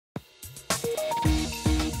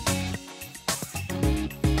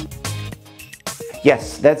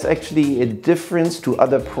Yes, that's actually a difference to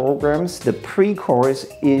other programs. The pre-course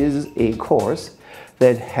is a course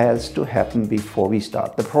that has to happen before we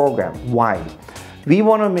start the program. Why? We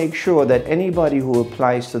want to make sure that anybody who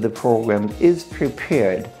applies to the program is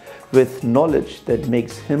prepared with knowledge that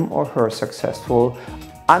makes him or her successful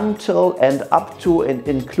until and up to and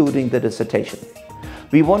including the dissertation.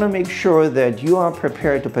 We want to make sure that you are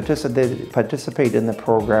prepared to participate in the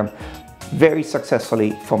program very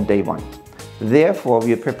successfully from day one. Therefore,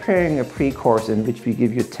 we are preparing a pre-course in which we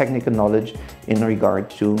give you technical knowledge in regard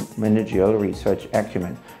to managerial research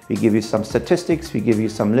acumen. We give you some statistics, we give you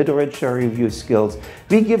some literature review skills.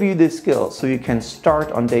 We give you these skills so you can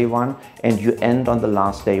start on day one and you end on the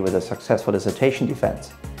last day with a successful dissertation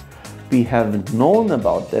defense. We have known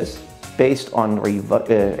about this based on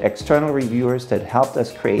external reviewers that helped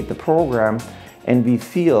us create the program, and we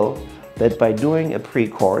feel that by doing a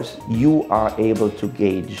pre-course, you are able to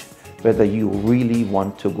gauge whether you really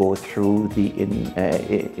want to go through the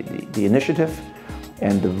initiative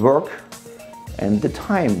and the work and the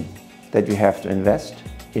time that you have to invest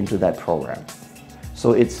into that program.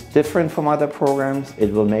 So it's different from other programs.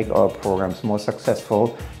 It will make our programs more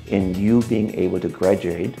successful in you being able to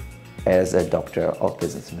graduate as a Doctor of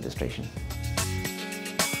Business Administration.